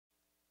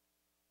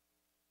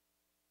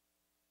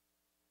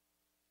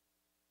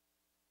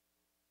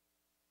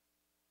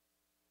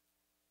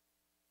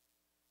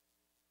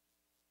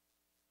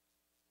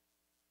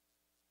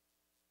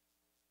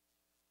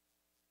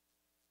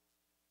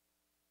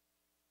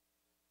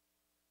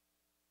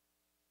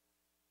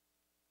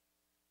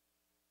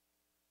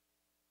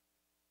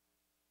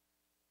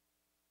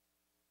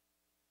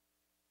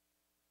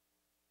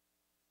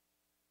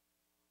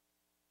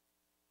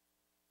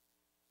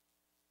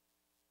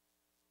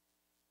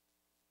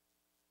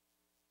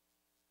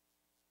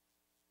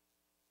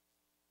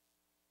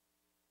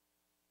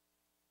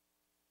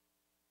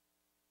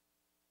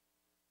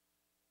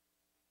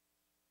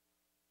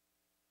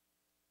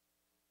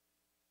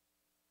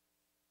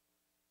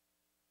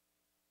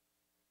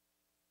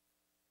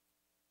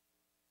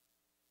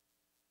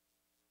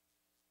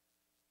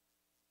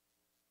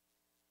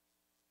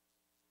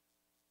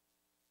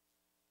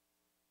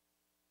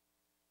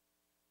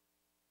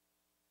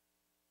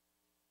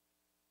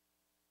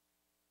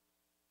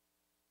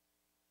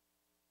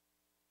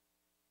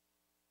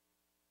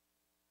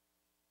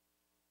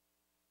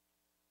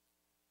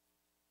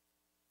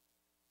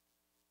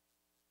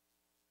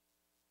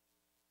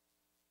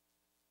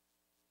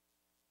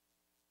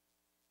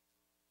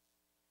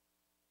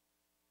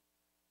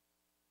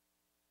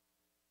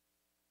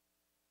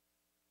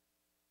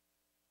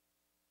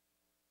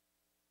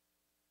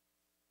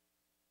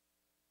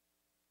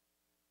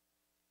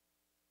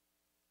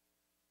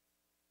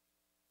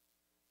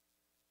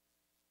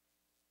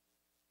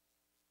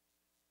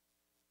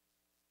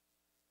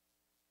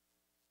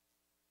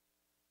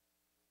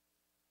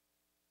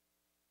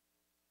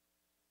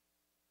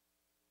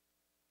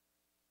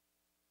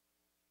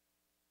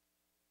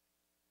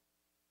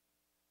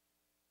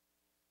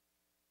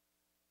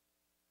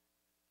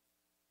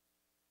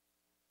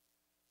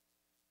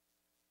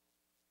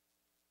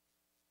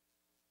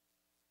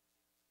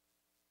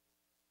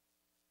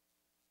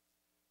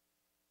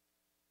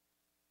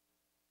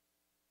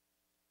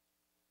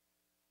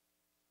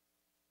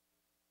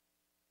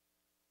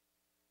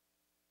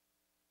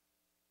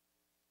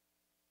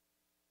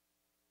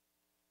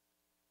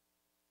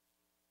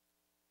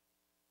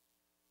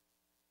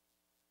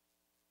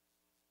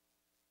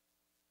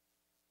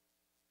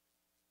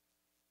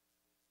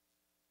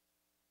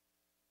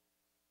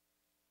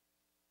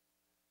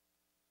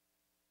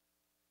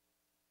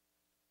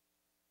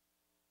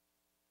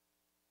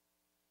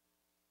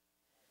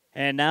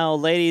And now,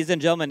 ladies and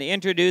gentlemen,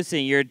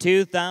 introducing your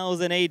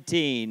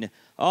 2018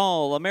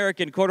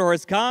 All-American Quarter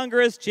Horse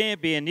Congress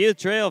Champion, Youth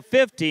Trail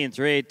 15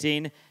 through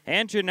 18,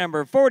 entry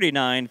number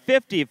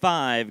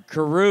 4955,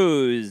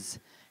 Cruise.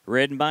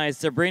 Ridden by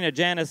Sabrina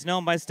Janis,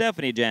 known by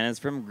Stephanie Janis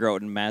from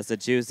Groton,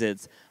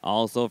 Massachusetts.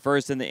 Also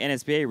first in the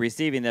NSPA,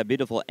 receiving that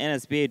beautiful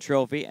NSPA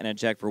trophy and a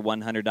check for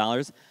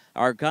 $100.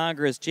 Our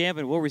Congress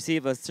champion will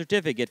receive a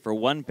certificate for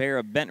one pair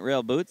of bent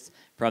rail boots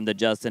from the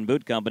Justin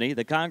Boot Company,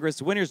 the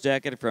Congress winner's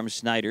jacket from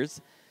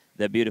Schneider's,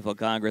 the beautiful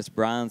Congress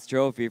bronze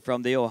trophy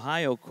from the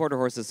Ohio Quarter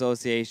Horse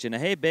Association, a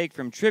hay bake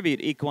from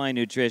Tribute Equine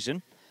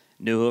Nutrition,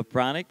 new hoof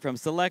product from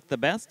Select the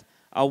Best,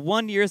 a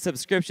one-year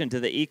subscription to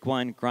the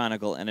Equine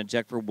Chronicle, and a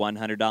check for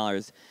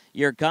 $100.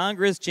 Your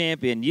Congress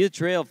champion, Youth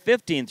Trail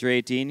 15 through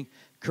 18,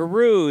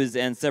 Cruise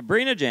and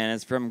Sabrina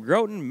Janis from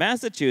Groton,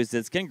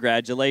 Massachusetts.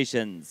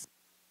 Congratulations.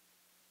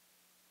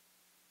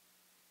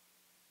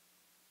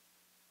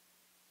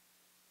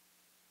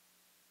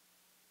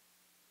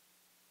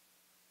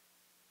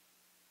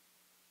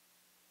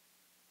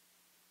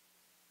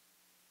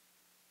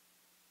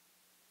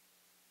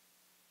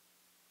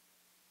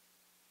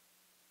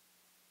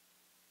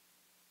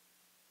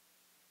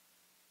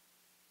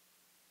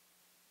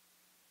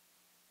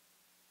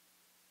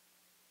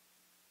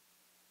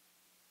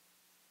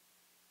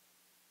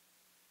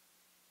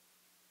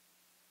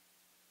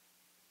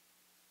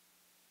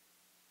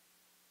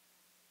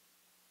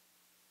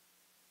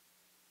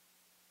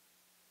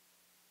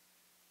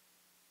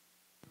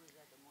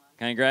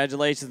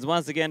 Congratulations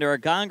once again to our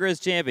Congress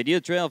champion,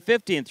 Youth Trail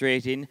 15 through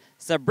 18,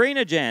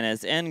 Sabrina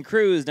Janis, and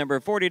Cruise number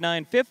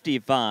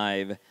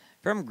 4955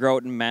 from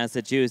Groton,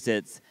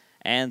 Massachusetts.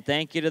 And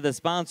thank you to the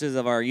sponsors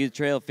of our Youth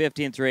Trail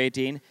 15 through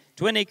 18,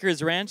 Twin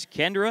Acres Ranch,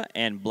 Kendra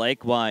and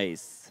Blake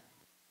Weiss.